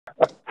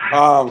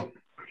Um,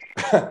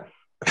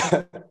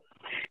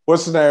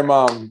 what's the name?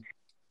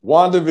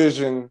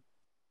 WandaVision.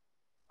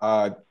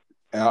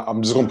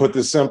 I'm just gonna put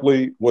this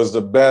simply: was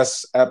the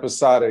best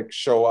episodic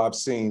show I've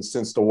seen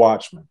since The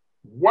Watchmen.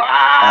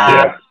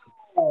 Wow.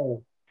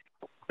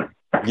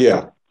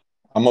 Yeah,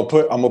 I'm gonna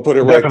put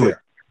it right Definitely.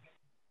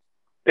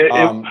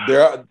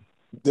 there.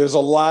 There's a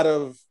lot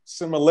of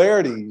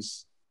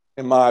similarities,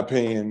 in my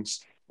opinion,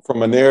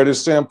 from a narrative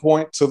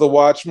standpoint to The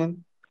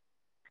Watchmen.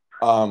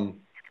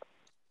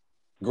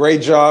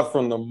 Great job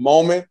from the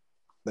moment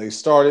they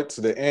started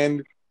to the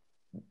end.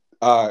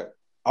 I'm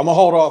gonna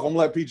hold off. I'm gonna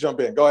let Pete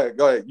jump in. Go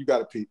ahead. You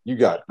got it, Pete. You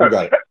got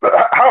it.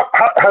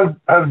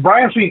 Has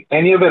Brian seen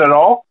any of it at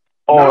all,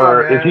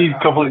 or is he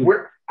completely?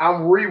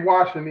 I'm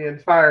rewatching the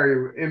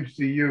entire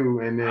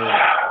MCU, and then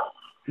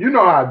you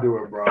know how I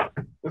do it, bro.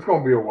 It's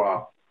gonna be a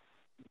while.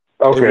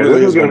 Okay, really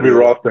this is gonna be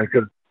rough then,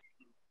 because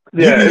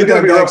you can get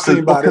that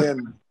vaccine by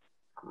then,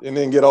 and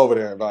then get over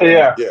there.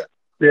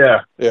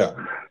 Yeah.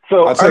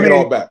 So I take it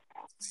all back.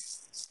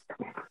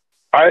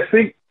 I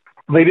think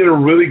they did a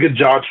really good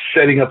job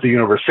setting up the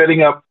universe,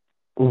 setting up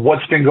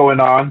what's been going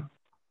on,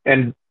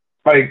 and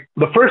like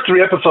the first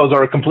 3 episodes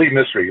are a complete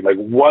mystery. Like,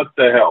 what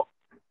the hell?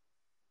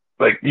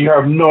 Like, you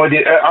have no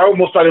idea. I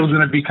almost thought it was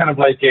going to be kind of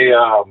like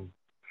a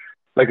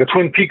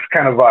Twin Peaks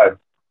kind of vibe.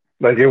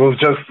 Like, it was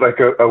just like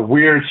a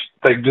weird,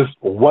 like, just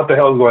what the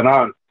hell is going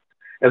on?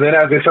 And then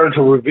as they started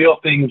to reveal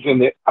things in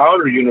the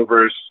outer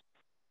universe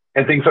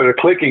and things started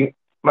clicking,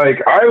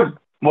 like, I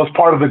was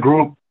part of the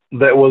group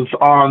that was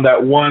on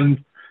that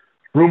one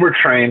rumor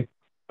train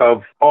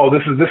of, oh,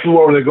 this is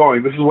where they're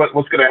going. This is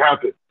what's going to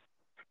happen.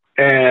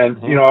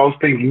 And, you know, I was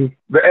thinking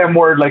the M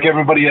word like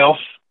everybody else,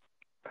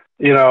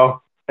 you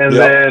know, and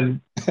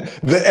then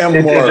the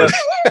M word.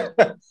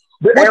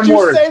 The M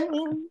word.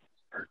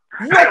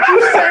 What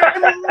you say?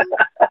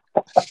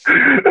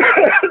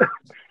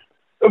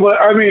 But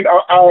I mean,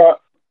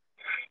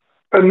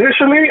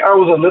 initially I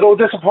was a little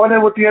disappointed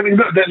with the ending.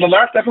 The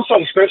last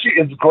episode, especially,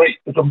 is great.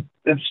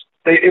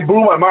 It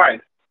blew my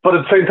mind. But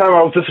at the same time,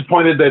 I was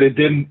disappointed that it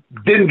didn't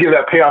give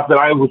that payoff that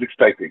I was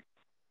expecting.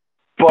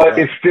 But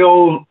it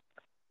still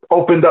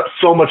opened up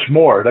so much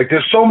more. Like,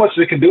 there's so much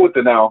they can do with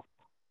it now.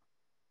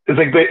 It's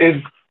like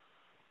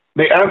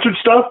they answered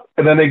stuff,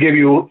 and then they gave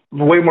you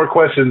way more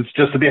questions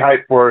just to be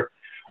hyped for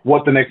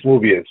what the next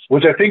movie is,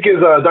 which I think is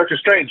Doctor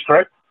Strange,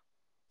 correct?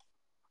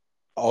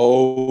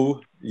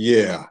 Oh,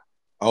 yeah.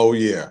 Oh,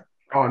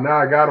 now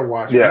I gotta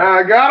watch it. Now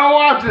I gotta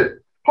watch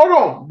it. Hold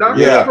on.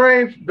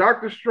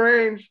 Doctor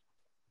Strange,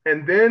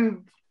 and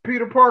then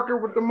Peter Parker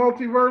with the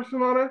multiverse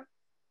and all that?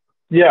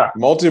 Yeah.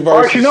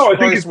 Multiverse I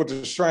think it's with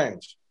the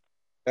Strange.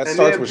 That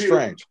starts with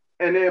Strange.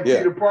 And then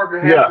Peter Parker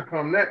has to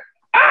come next.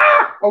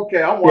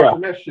 Okay, I'm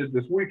watching that shit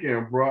this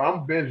weekend, bro.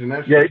 I'm binging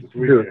that shit this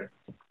weekend. Dude.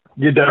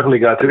 You definitely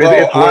got to. Well,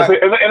 it's worth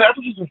it. And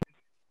episodes.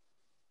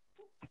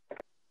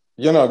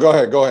 Go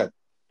ahead.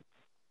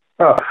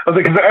 I was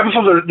like, the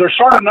episodes they're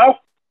short enough.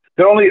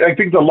 They're only, I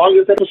think the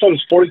longest episode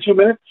is 42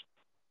 minutes.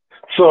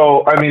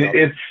 So I mean,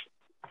 it's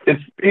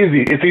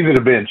easy. It's easy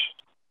to binge,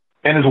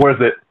 and it's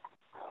worth it.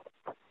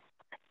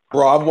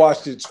 Bro, I've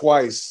watched it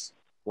twice.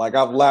 Like,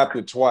 I've lapped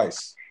it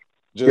twice,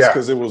 just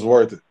because it was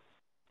worth it.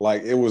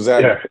 Like, it was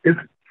that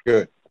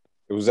good.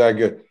 It was that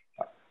good.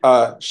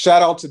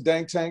 Shout out to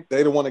Dank Tank.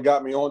 They the one that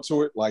got me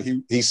onto it. Like,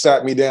 he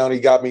sat me down, he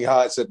got me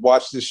high, and said,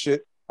 "Watch this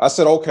shit." I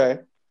said, "Okay."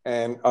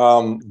 And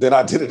then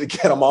I did it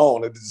again on my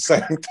own. I did the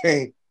same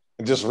thing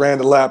and just ran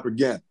the lap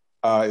again.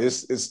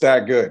 It's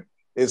that good.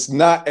 It's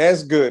not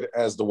as good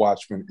as The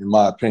Watchmen, in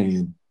my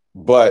opinion,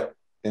 but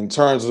in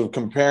terms of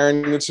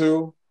comparing the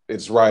two,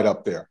 it's right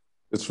up there.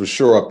 It's for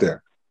sure up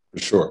there, for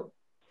sure.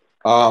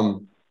 I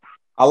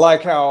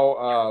like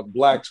how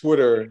Black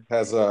Twitter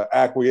has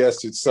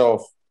acquiesced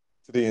itself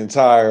to the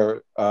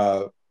entire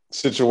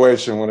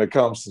situation when it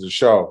comes to the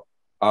show.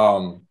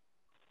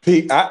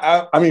 Pete,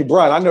 I mean,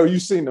 Brian, I know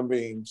you've seen the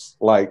memes.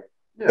 Like,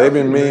 they've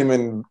been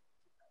memeing.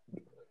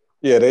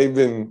 Yeah, they've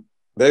been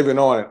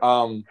on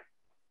it.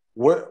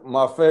 What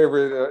my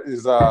favorite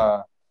is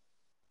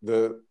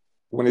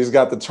when he's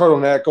got the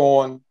turtleneck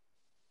on,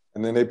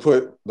 and then they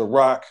put The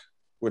Rock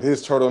with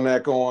his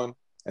turtleneck on,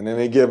 and then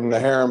they give him the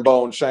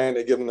herringbone chain.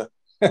 They give him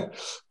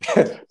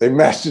they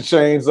match the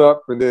chains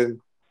up, and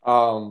then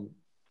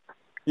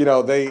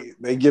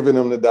they giving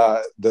him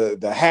the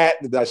hat,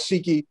 the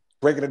dashiki,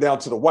 breaking it down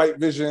to the white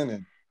vision,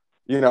 and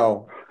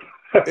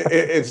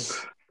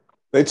it's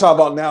they talk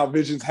about now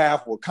Vision's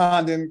half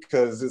Wakandan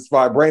because it's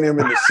vibranium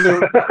in the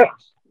suit.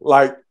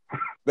 Like,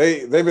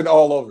 they've been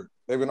all over it.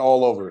 They've been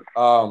all over it.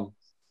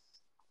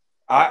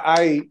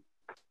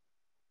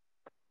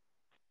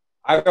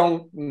 I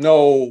don't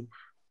know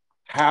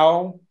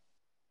how.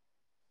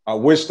 I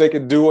wish they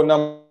could do a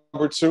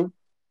number 2.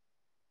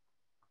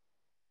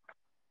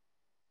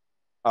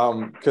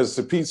 Because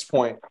to Pete's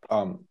point,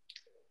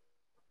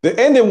 the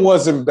ending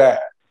wasn't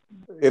bad.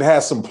 It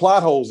has some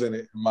plot holes in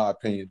it, in my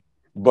opinion,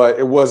 but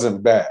it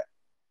wasn't bad.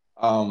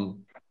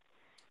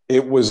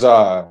 It was,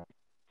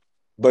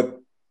 but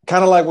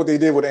kind of like what they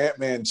did with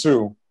Ant-Man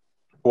 2,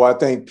 who I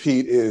think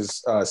Pete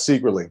is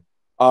secretly.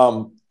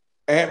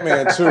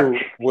 Ant-Man 2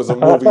 was a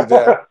movie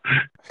that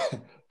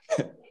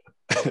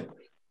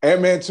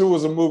Ant-Man 2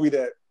 was a movie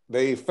that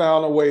they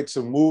found a way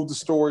to move the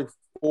story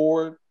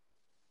forward,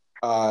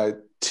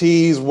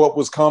 tease what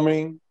was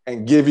coming,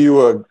 and give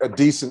you a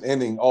decent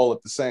ending all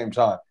at the same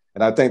time.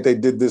 And I think they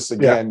did this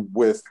again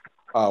with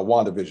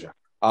WandaVision.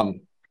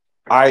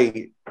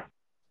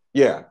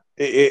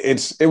 It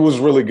was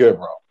really good,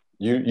 bro.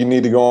 You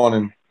need to go on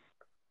and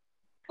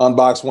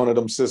unbox one of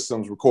them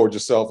systems, record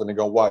yourself, and then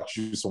go watch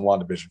you some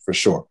WandaVision for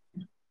sure.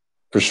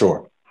 For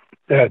sure.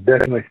 Yeah,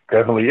 definitely.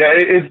 Yeah,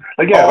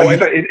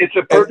 it's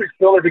a perfect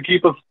filler to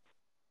keep us.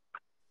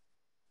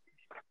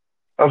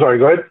 I'm sorry,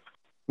 go ahead.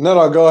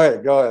 No, go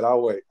ahead.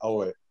 I'll wait.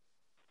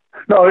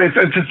 No, it's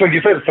just like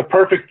you said, it's a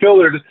perfect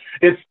filler.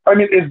 It's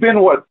been it's been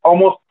over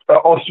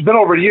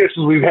a year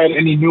since we've had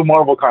any new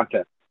Marvel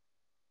content.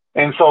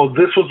 And so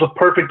this was the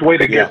perfect way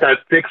to get that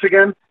fix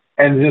again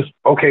and just,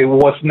 okay,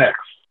 what's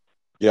next?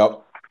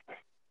 Yep.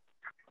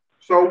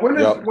 So when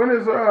is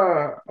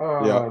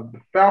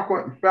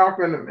Falcon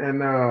and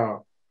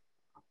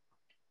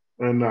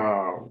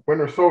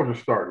Winter Soldier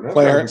starting? That's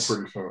Clarence.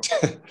 Pretty soon.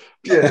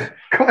 Yeah,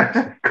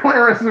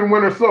 Clarence and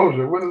Winter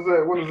Soldier. When is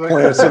that?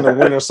 Clarence and the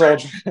Winter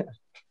Soldier.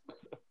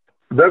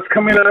 That's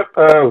coming up.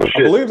 Oh shit!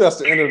 I believe that's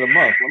the end of the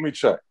month. Let me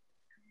check.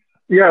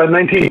 Yeah, the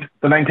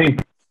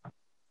 19th.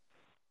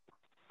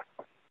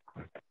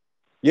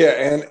 Yeah,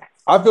 and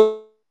I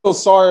feel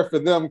sorry for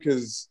them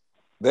because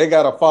they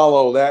got to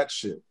follow that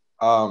shit.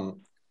 Good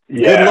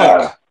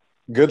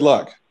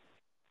luck.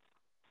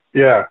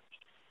 Yeah.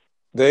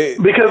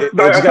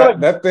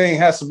 That thing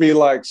has to be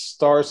like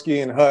Starsky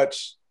and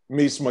Hutch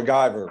meets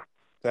MacGyver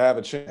to have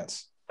a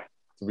chance.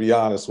 To be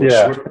honest with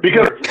you,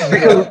 because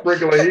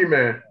regular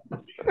He-Man.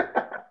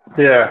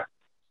 Yeah,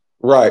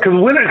 right.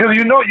 Because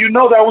you know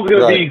that was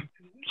going to be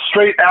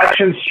straight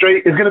action.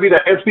 It's going to be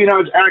that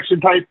espionage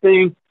action type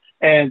thing,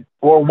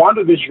 or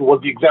WandaVision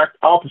was the exact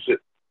opposite.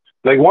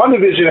 Like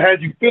WandaVision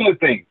had you feeling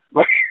things,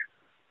 like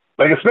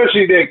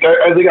especially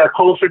as they got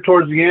closer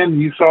towards the end,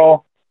 you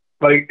saw.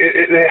 Like,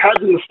 it had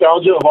the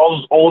nostalgia of all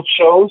those old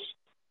shows.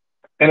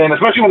 And then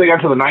especially when they got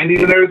to the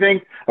 90s and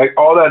everything, like,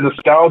 all that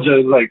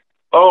nostalgia is like,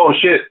 oh,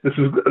 shit, this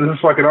is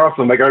fucking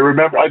awesome. Like, I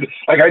remember, I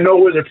know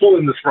where they're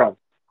pulling this from.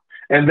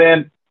 And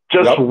then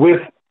just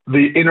with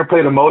the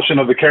interplayed emotion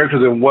of the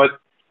characters and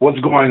what's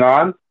going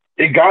on,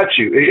 it got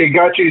you. It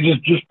got you.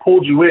 It just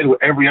pulled you in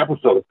with every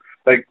episode.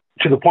 Like,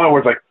 to the point where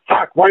it's like,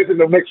 fuck, why is it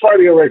the next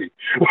Friday already?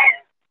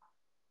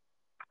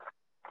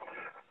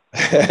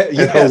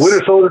 Yes. So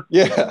Winter Soldier.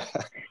 Yeah.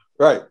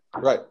 Right.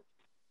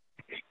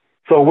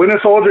 So Winter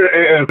Soldier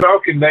and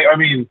Falcon,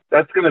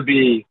 that's gonna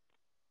be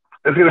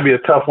a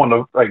tough one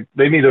to like.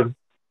 They need to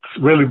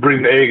really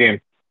bring the A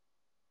game.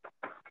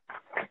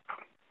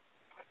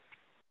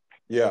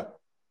 Yeah.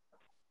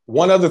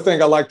 One other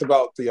thing I liked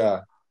about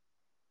the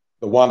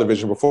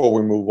WandaVision before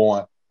we move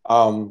on,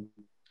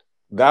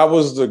 that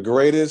was the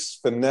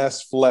greatest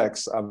finesse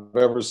flex I've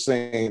ever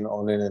seen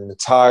on an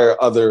entire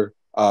other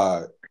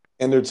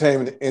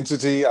entertainment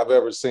entity I've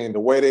ever seen. The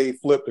way they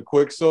flipped the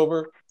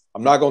Quicksilver,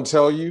 I'm not going to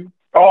tell you.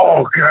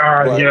 Oh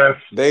God, yes.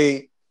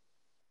 The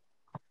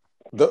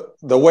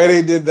way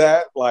they did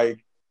that,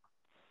 like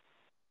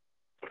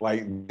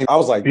I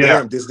was like,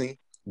 damn, Disney,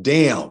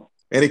 damn,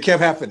 and it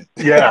kept happening.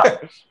 Yeah,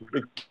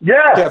 it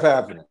kept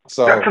happening.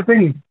 So that's the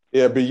thing.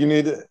 Yeah, but you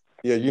need to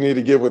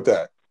get with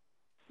that.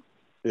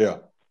 Yeah,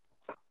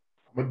 I'm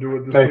gonna do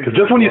it. Because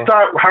just when you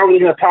thought, how are they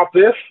going to top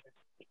this?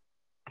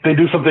 They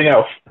do something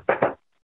else.